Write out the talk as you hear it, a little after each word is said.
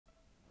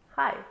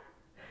Hi.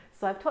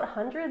 So I've taught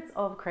hundreds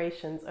of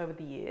Croatians over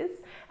the years,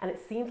 and it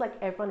seems like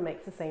everyone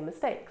makes the same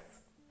mistakes.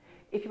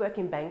 If you work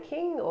in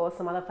banking or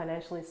some other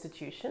financial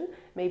institution,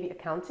 maybe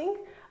accounting,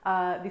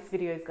 this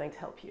video is going to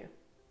help you.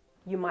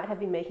 You might have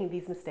been making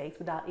these mistakes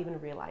without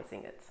even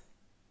realizing it.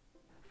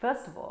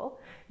 First of all,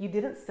 you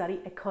didn't study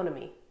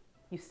economy,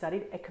 you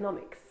studied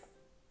economics.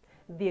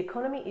 The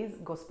economy is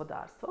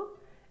gospodarstvo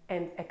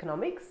and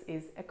economics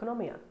is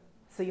ekonomija.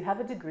 So you have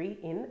a degree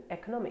in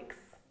economics.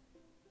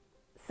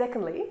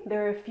 Secondly,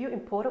 there are a few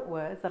important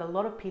words that a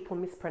lot of people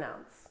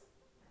mispronounce.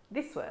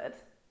 This word,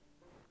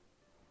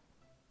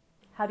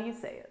 how do you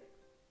say it?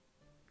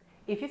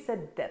 If you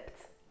said debt,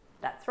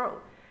 that's wrong.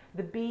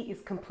 The B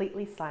is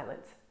completely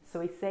silent, so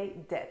we say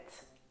debt.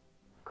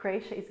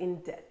 Croatia is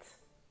in debt.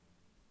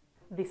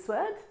 This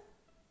word,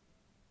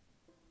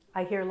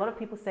 I hear a lot of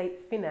people say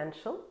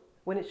financial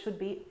when it should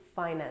be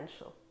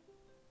financial.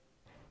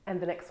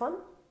 And the next one,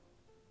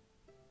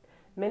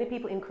 many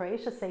people in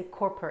Croatia say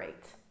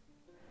corporate,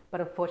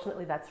 but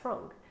unfortunately that's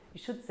wrong.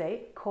 You should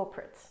say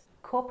corporate,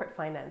 corporate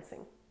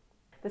financing.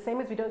 The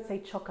same as we don't say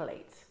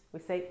chocolate, we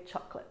say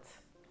chocolate,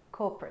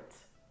 corporate.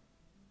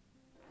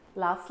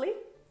 Lastly,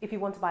 if you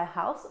want to buy a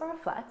house or a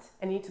flat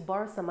and you need to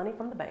borrow some money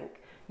from the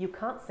bank, you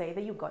can't say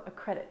that you got a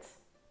credit.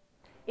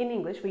 In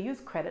English, we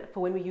use credit for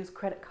when we use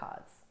credit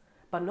cards,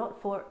 but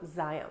not for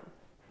zajam.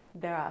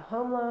 There are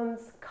home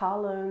loans, car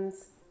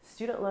loans,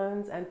 student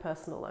loans, and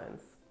personal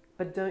loans,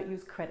 but don't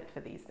use credit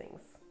for these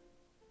things.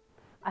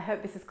 I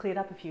hope this has cleared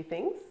up a few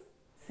things.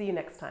 See you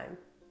next time.